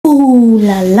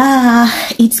la la,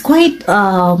 it's quite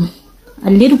a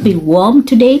little bit warm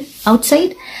today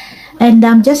outside, and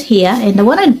I'm just here and I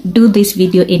want to do this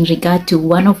video in regard to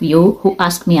one of you who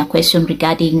asked me a question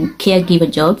regarding caregiver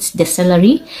jobs, the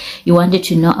salary. You wanted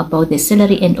to know about the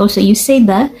salary, and also you said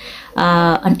that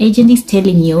an agent is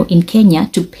telling you in Kenya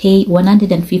to pay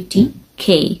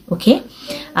 150K, okay,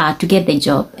 to get the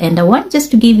job. And I want just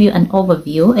to give you an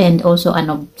overview and also an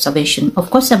observation. Of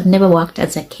course, I've never worked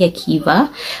as a caregiver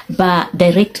but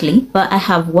directly, but I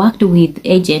have worked with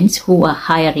agents who are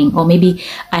hiring, or maybe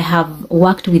I have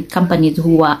worked with companies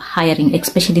who are hiring,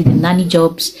 especially the nanny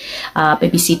jobs,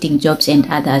 babysitting jobs and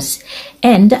others.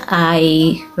 And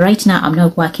right now I'm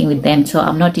not working with them, so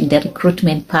I'm not in the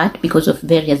recruitment part because of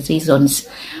various reasons,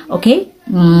 okay.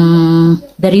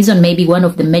 The reason, maybe one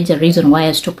of the major reasons why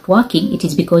I stopped working, it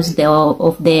is because of the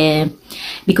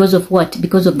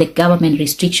government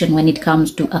restriction when it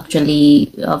comes to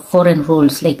actually foreign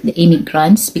rules like the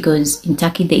immigrants, because in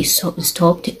Turkey they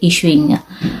stopped issuing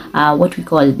what we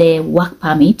call the work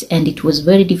permit, and it was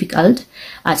very difficult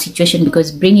situation,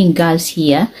 because bringing girls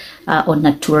here on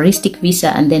a touristic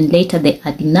visa and then later they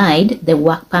are denied the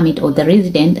work permit or the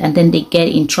resident, and then they get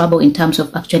in trouble in terms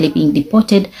of actually being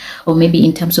deported, or maybe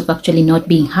in terms of actually not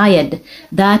being hired.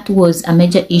 That was a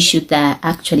major issue that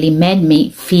actually made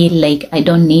me feel like I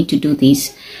don't need to do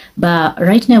this. But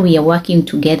right now we are working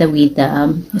together with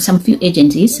some few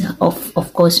agencies.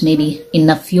 Of course, maybe in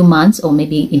a few months, or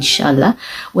maybe inshallah,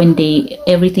 when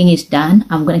everything is done,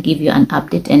 I'm going to give you an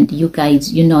update, and you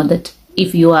guys, you know that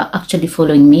if you are actually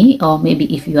following me, or maybe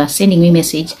if you are sending me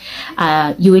message,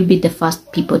 you will be the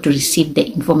first people to receive the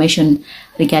information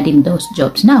regarding those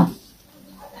jobs. Now,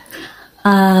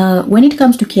 when it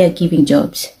comes to caregiving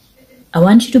jobs, I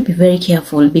want you to be very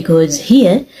careful, because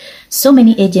here so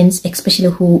many agents, especially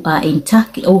who are in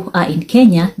Turkey or are in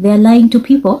Kenya, they are lying to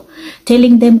people,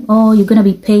 telling them, oh, you're gonna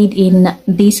be paid in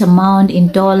this amount, in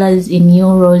dollars, in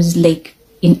euros, like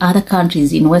in other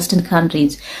countries, in Western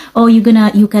countries. Or you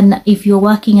can, if you're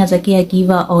working as a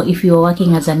caregiver or if you're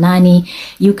working as a nanny,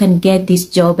 you can get this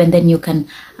job, and then you can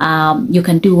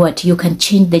do what? You can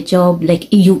change the job,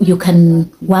 like you can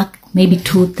work maybe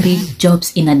 2-3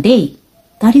 jobs in a day.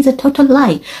 That is a total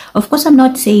lie. Of course, I'm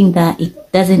not saying that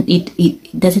it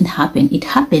doesn't happen. It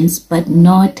happens, but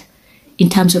not in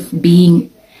terms of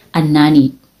being a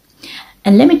nanny.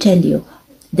 And let me tell you,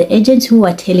 the agents who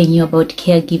are telling you about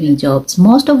caregiving jobs,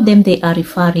 most of them, they are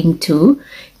referring to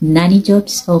nanny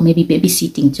jobs or maybe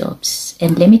babysitting jobs.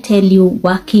 And let me tell you,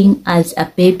 working as a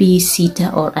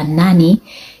babysitter or a nanny,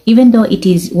 even though it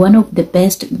is one of the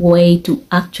best way to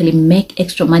actually make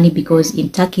extra money, because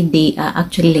in Turkey they are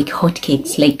actually like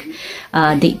hotcakes, like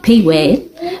they pay well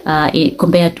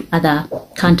compared to other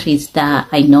countries that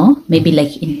I know, maybe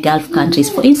like in Gulf countries.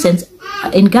 For instance,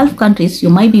 in Gulf countries you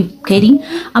might be getting,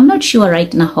 I'm not sure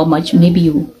right now how much, maybe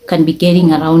you can be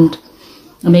getting around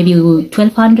maybe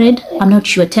 1,200. I'm not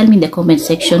sure. Tell me in the comment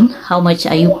section, how much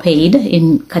are you paid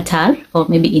in Qatar, or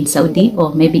maybe in Saudi,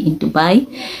 or maybe in Dubai.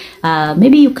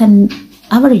 Maybe you can,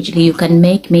 averagely you can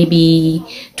make maybe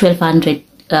 1,200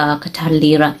 Qatar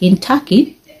lira. In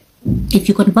Turkey, if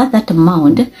you convert that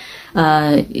amount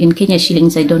in Kenya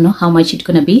shillings, I don't know how much it's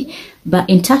gonna be, but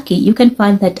in Turkey you can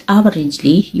find that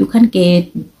averagely you can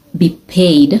be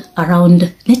paid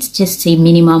around, let's just say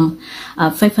minimum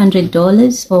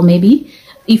 $500, or maybe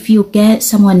if you get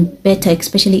someone better,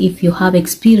 especially if you have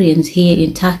experience here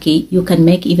in Turkey, you can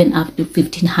make even up to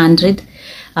 $1,500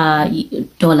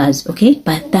 dollars, okay.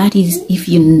 But that is if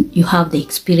you have the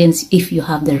experience, if you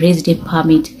have the resident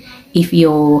permit, if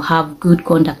you have good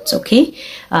contacts, okay,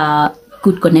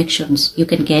 good connections, you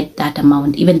can get that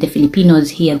amount. Even the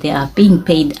Filipinos here, they are being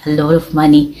paid a lot of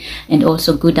money and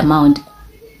also good amount.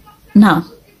 Now,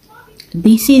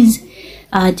 this is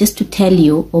just to tell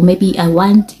you, or maybe I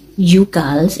want you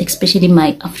girls, especially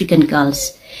my African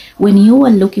girls, when you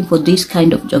are looking for this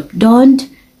kind of job, don't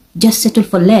just settle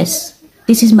for less.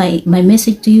 This is my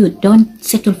message to you. Don't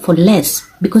settle for less,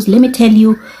 because let me tell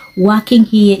you, working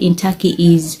here in Turkey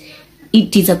is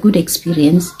a good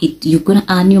experience. You're gonna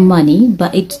earn your money,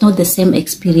 but it's not the same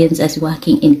experience as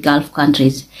working in Gulf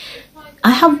countries.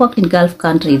 I have worked in Gulf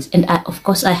countries, and of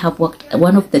course I have worked,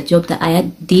 one of the jobs that I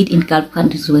did in Gulf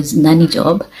countries was nanny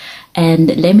job.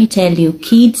 And let me tell you,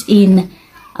 kids in,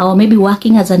 or maybe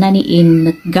working as a nanny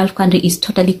in Gulf country is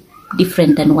totally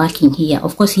different than working here.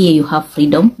 Of course, here you have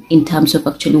freedom in terms of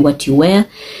actually what you wear,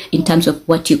 in terms of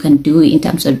what you can do, in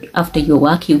terms of after your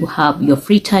work, you have your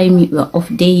free time, your off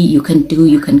day, you can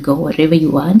go wherever you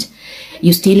want.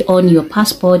 You still own your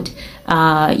passport,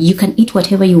 you can eat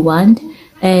whatever you want,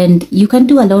 and you can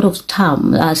do a lot of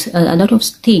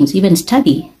things, even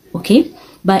study, okay?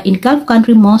 But in Gulf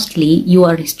country, mostly you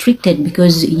are restricted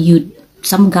because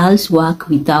some girls work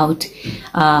without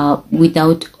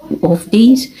off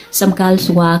days. Some girls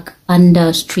work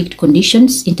under strict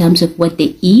conditions in terms of what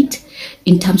they eat,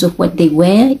 in terms of what they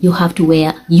wear. You have to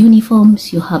wear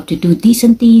uniforms, you have to do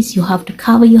decent things, you have to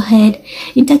cover your head.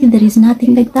 In Turkey, there is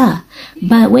nothing like that.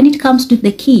 But when it comes to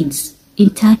the kids, in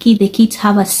Turkey, the kids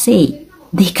have a say.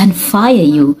 They can fire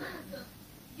you.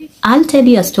 I'll tell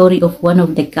you a story of one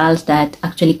of the girls that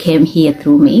actually came here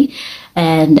through me.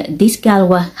 And this girl,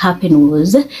 what happened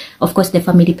was, of course, the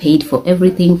family paid for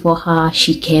everything for her.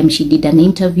 She came, she did an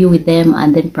interview with them,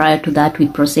 and then prior to that, we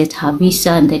processed her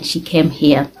visa, and then she came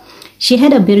here. She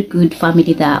had a very good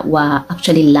family that were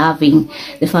actually loving.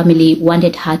 The family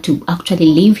wanted her to actually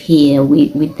live here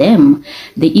with them.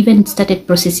 They even started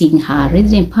processing her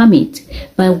resident permit.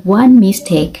 But one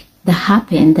mistake that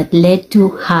happened that led to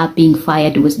her being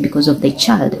fired was because of the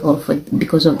child, or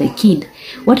because of the kid.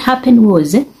 What happened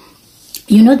was,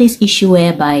 you know, this issue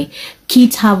whereby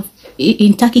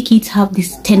in Turkey, kids have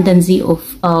this tendency of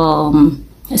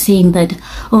saying that,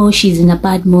 oh, she's in a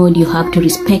bad mood, you have to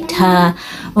respect her,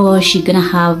 or she's gonna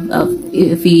have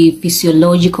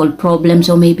physiological problems,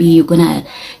 or maybe you're gonna,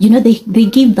 you know, they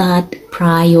give that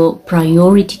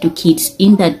priority to kids,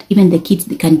 in that even the kids,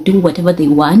 they can do whatever they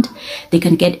want. They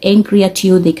can get angry at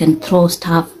you, they can throw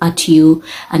stuff at you,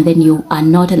 and then you are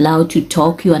not allowed to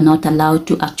talk. You are not allowed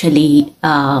to actually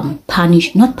not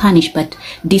punish, but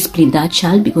discipline that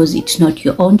child, because it's not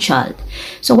your own child.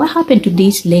 So what happened to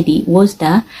this lady was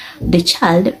that the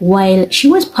child, while she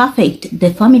was perfect,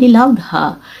 the family loved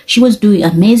her. She was doing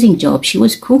an amazing job. She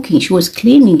was cooking, she was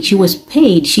cleaning, she was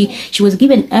paid, she was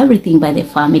given everything by the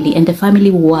family, and the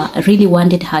family really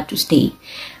wanted her to stay.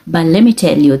 But let me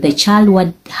tell you, the child,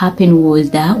 what happened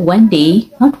was that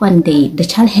the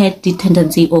child had the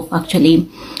tendency of actually,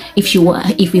 if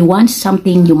you want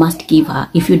something, you must give her.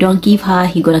 If you don't give her,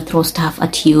 he gonna throw stuff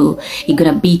at you, he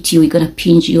gonna beat you, he gonna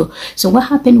pinch you. So what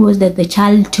happened was that the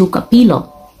child took a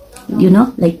pillow, you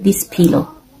know, like this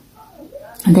pillow,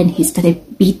 and then he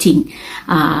started beating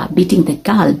the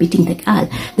girl.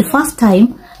 The first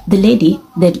time, the lady,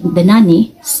 the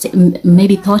nanny,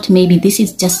 maybe thought maybe this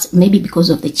is just maybe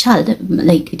because of the child,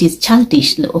 like it is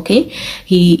childish, okay?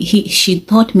 She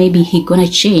thought maybe he gonna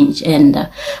change, and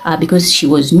because she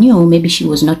was new, maybe she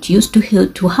was not used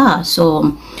to her,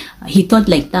 so he thought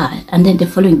like that. And then the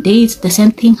following days, the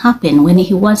same thing happened. When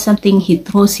he wants something, he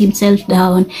throws himself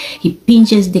down, he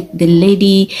pinches the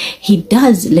lady, he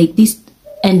does like this.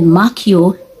 And mark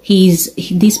you,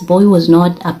 this boy was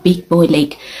not a big boy,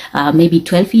 like maybe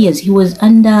 12 years. He was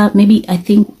under maybe, I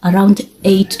think, around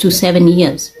 8 to 7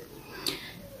 years.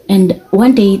 And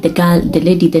one day,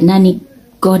 the nanny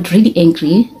got really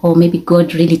angry, or maybe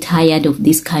got really tired of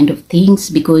this kind of things,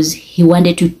 because he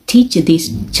wanted to teach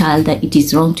this child that it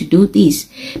is wrong to do this.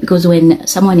 Because when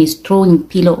someone is throwing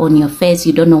pillow on your face,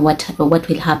 you don't know what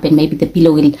will happen. Maybe the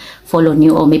pillow will fall on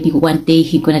you, or maybe one day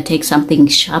he's gonna take something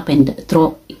sharp and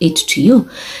throw it to you.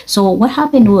 So what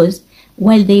happened was,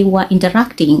 while they were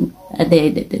interacting,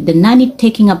 the nanny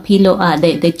taking a pillow,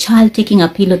 the child taking a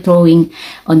pillow, throwing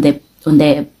on the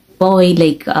boy,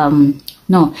 like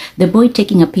the boy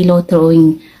taking a pillow,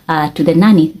 throwing to the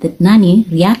nanny. The nanny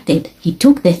reacted. He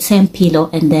took the same pillow,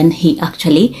 and then he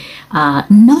actually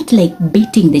not like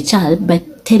beating the child,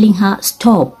 but telling her,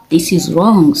 stop, this is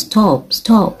wrong,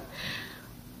 stop.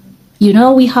 You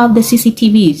know, we have the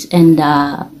CCTVs, and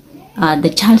the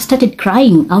child started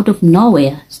crying out of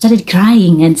nowhere, started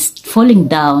crying and falling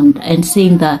down and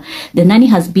saying that the nanny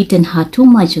has beaten her too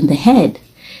much on the head.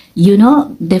 You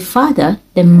know, the father,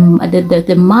 the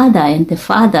mother and the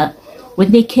father,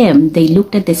 when they came, they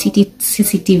looked at the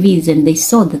CCTVs and they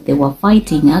saw that they were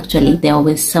fighting. Actually, there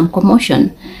was some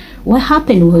commotion. What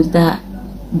happened was that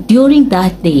during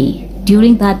that day,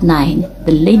 during that night,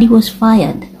 the lady was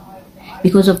fired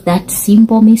because of that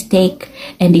simple mistake,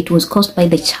 and it was caused by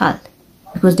the child,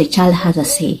 because the child has a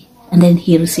say. And then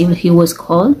he was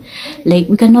called, like,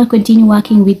 we cannot continue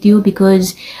working with you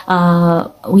because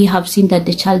we have seen that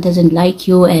the child doesn't like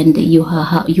you, and you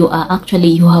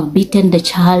have beaten the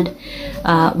child.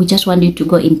 We just want you to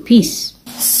go in peace.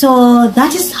 So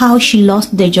that is how she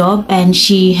lost the job, and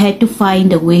she had to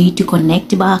find a way to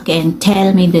connect back and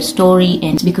tell me the story.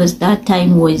 And because that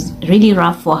time was really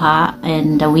rough for her,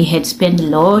 and we had spent a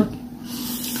lot.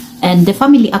 And the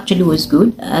family actually was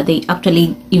good. They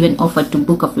actually even offered to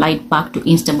book a flight back to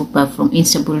Istanbul, but from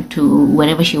Istanbul to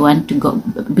wherever she wanted to go,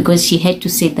 because she had to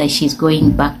say that she's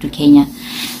going back to Kenya.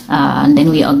 And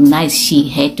then we organized, she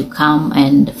had to come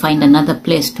and find another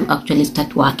place to actually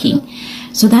start working.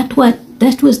 So that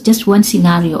that was just one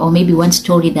scenario or maybe one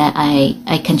story that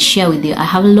I can share with you. I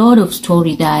have a lot of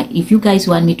story that if you guys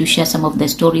want me to share some of the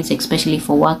stories, especially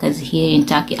for workers here in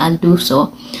Turkey, I'll do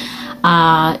so.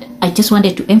 I just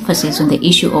wanted to emphasize on the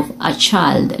issue of a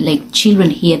child. Like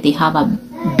children here, they have a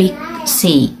big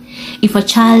say. If a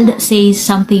child says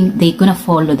something, they're gonna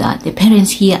follow that. The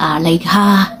parents here are like,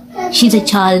 she's a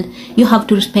child, you have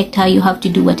to respect her, you have to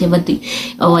do whatever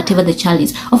the child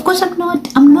is. Of course, I'm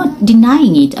not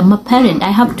denying it. I'm a parent,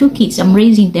 I have 2 kids, I'm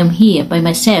raising them here by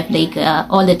myself, like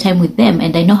all the time with them,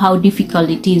 and I know how difficult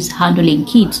it is handling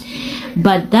kids.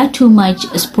 But that too much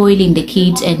spoiling the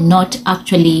kids and not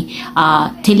actually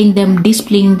telling them,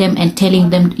 disciplining them and telling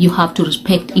them you have to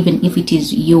respect, even if it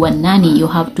is your nanny, you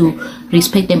have to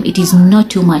respect them. It is not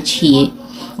too much here.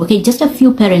 Okay, just a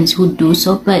few parents who do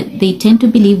so, but they tend to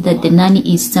believe that the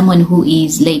nanny is someone who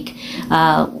is like,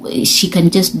 she can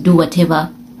just do whatever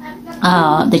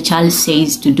the child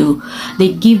says to do.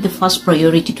 They give the first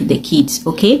priority to the kids,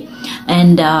 okay?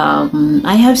 And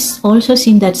I have also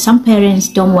seen that some parents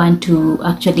don't want to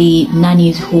actually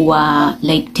nannies who are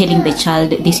like telling the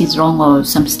child this is wrong or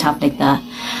some stuff like that.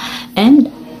 And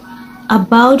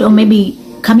about, or maybe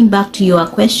coming back to your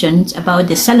questions about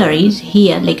the salaries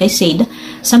here, like I said,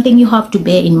 something you have to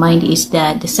bear in mind is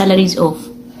that the salaries of,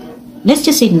 let's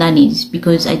just say nannies,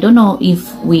 because I don't know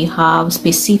if we have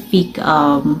specific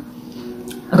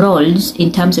roles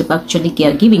in terms of actually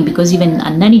caregiving, because even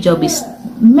a nanny job is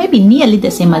maybe nearly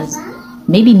the same as,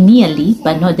 maybe nearly,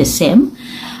 but not the same.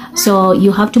 So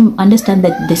you have to understand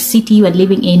that the city you are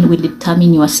living in will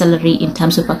determine your salary in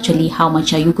terms of actually how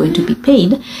much are you going to be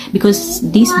paid, because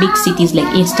these big cities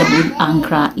like Istanbul,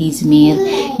 Ankara,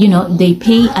 Izmir, you know, they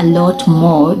pay a lot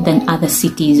more than other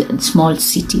cities, small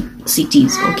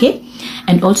cities, okay?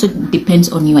 And also depends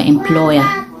on your employer.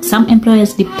 Some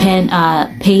employers pay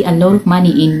a lot of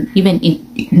money even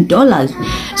in dollars,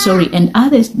 and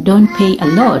others don't pay a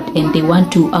lot, and they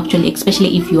want to actually,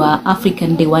 especially if you are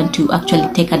African, they want to actually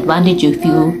take advantage of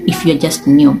you if you're just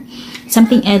new.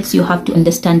 Something else you have to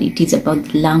understand, it is about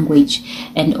the language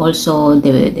and also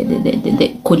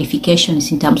the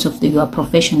qualifications in terms of your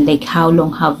profession, like how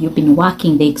long have you been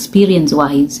working, the experience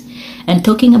wise. And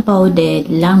talking about the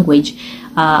language,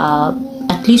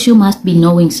 at least you must be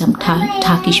knowing some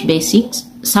Turkish basics.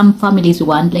 Some families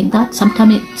want like that.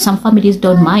 Sometimes some families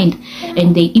don't mind,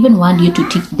 and they even want you to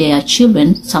teach their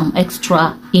children some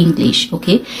extra English,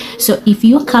 okay? So if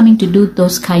you're coming to do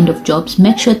those kind of jobs,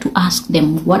 make sure to ask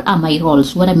them, what are my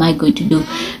roles? What am I going to do?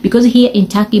 Because here in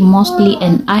Turkey mostly,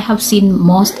 and I have seen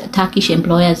most Turkish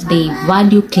employers, they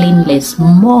value cleanliness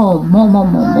more.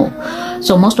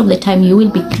 So most of the time you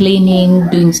will be cleaning,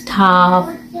 doing stuff,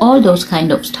 all those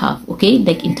kind of stuff, okay?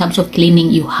 Like in terms of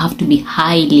cleaning, you have to be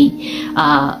highly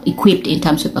equipped in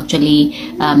terms of actually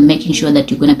making sure that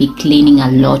you're going to be cleaning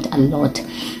a lot.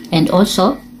 And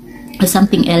also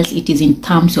something else, it is in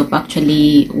terms of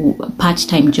actually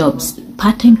part-time jobs.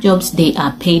 Part-time jobs, they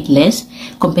are paid less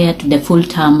compared to the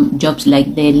full-time jobs,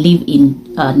 like the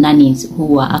live-in nannies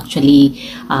who are actually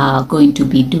going to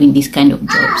be doing these kind of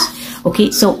jobs, okay?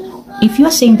 So if you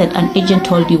are saying that an agent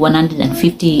told you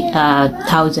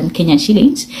 150,000 Kenyan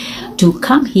shillings to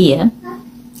come here,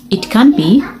 it can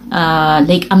be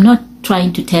like, I'm not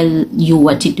trying to tell you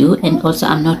what to do, and also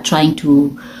I'm not trying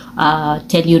to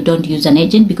tell you don't use an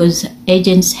agent, because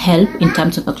agents help in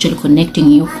terms of actually connecting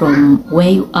you from where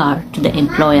you are to the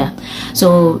employer.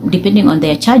 So depending on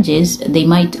their charges, they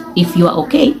might, if you are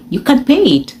okay, you can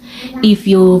pay it. If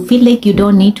you feel like you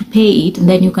don't need to pay it,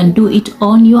 then you can do it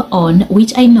on your own,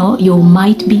 which I know you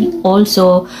might be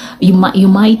also, you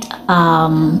might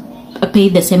pay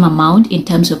the same amount in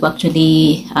terms of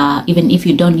actually even if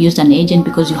you don't use an agent,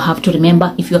 because you have to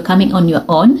remember, if you're coming on your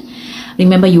own,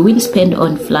 remember you will spend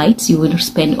on flights, you will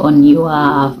spend on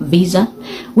your visa,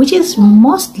 which is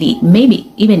mostly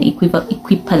maybe even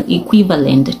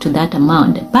equivalent to that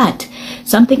amount. But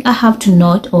something I have to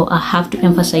note, or I have to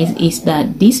emphasize, is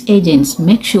that these agents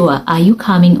make sure, are you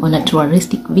coming on a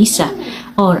touristic visa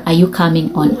or are you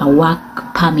coming on a work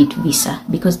permit visa?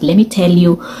 Because let me tell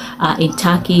you, in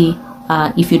Turkey,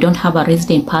 if you don't have a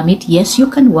resident permit, yes, you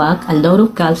can work. A lot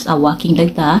of girls are working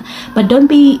like that, but don't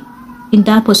be in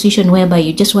that position whereby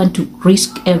you just want to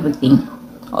risk everything.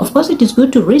 Of course, it is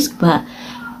good to risk, but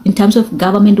in terms of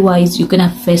government wise, you're gonna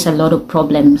face a lot of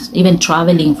problems. Even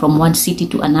traveling from one city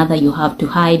to another, you have to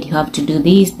hide, you have to do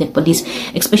this. The police,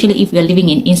 especially if you're living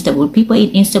in Istanbul, people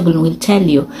in Istanbul will tell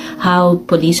you how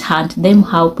police hunt them,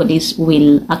 how police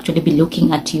will actually be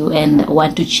looking at you and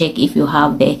want to check if you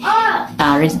have the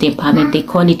resident permit. They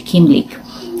call it kimlik.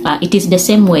 It is the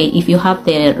same way if you have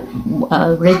the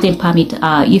resident permit.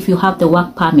 If you have the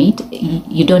work permit,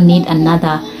 you don't need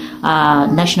another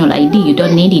national ID. You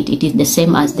don't need it. It is the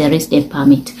same as the resident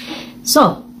permit.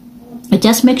 So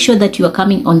just make sure that you are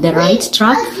coming on the right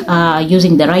track,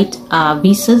 using the right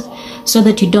visas, so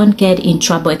that you don't get in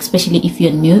trouble, especially if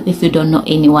you're new, if you don't know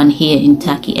anyone here in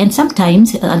Turkey. And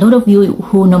sometimes a lot of you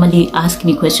who normally ask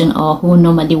me questions or who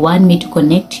normally want me to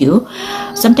connect you,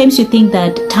 sometimes you think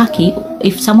that Turkey,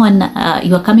 if someone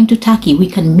you are coming to Turkey, we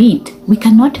can meet. We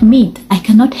cannot meet. I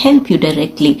cannot help you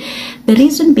directly. The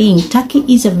reason being, Turkey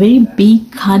is a very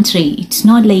big country. It's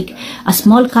not like a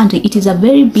small country. It is a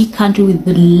very big country with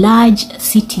large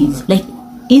cities. Like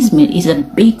Izmir is a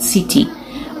big city.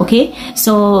 Okay,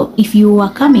 so if you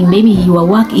are coming, maybe your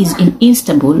work is in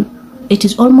Istanbul, it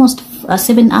is almost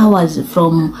 7 hours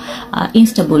from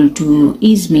Istanbul to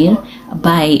Izmir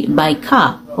by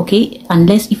car. Okay,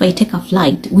 unless if I take a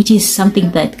flight, which is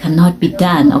something that cannot be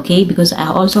done. Okay, because I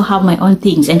also have my own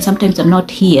things and sometimes I'm not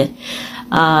here.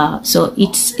 So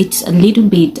it's a little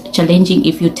bit challenging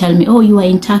if you tell me, oh, you are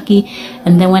in Turkey,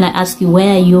 and then when I ask you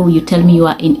where are you, you tell me you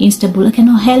are in Istanbul. I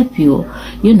cannot help you,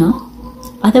 you know.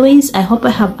 Otherwise, I hope I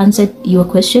have answered your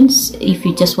questions. If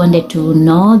you just wanted to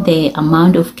know the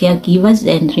amount of caregivers,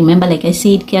 and remember, like I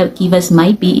said, caregivers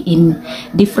might be in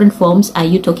different forms. Are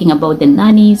you talking about the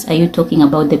nannies? Are you talking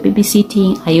about the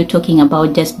babysitting? Are you talking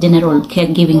about just general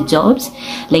caregiving jobs,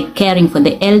 like caring for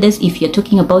the elders? If you're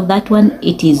talking about that one,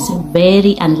 it is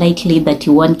very unlikely that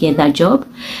you won't get that job,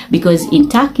 because in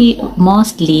Turkey,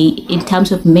 mostly in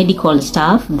terms of medical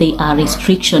stuff, there are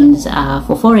restrictions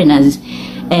for foreigners.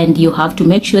 And you have to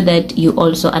make sure that you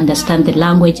also understand the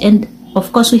language. And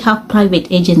of course, we have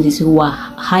private agencies who are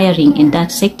hiring in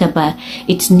that sector, but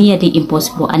it's nearly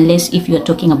impossible unless if you're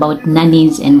talking about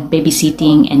nannies and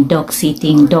babysitting and dog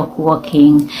sitting, dog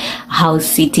walking, house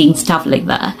sitting, stuff like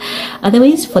that.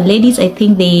 Otherwise, for ladies, I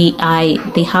think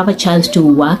they have a chance to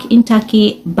work in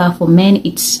Turkey, but for men,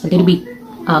 it's a little bit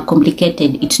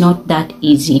complicated. It's not that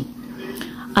easy.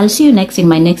 I'll see you next in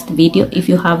my next video. If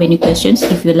you have any questions,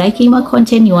 if you're liking my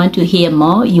content, you want to hear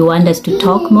more, you want us to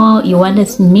talk more, you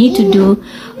want me to do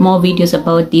more videos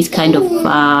about these kind of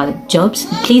jobs,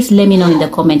 please let me know in the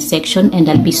comment section, and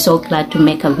I'll be so glad to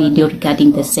make a video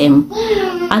regarding the same.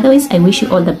 Otherwise, I wish you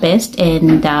all the best,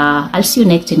 and I'll see you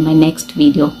next in my next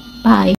video. Bye.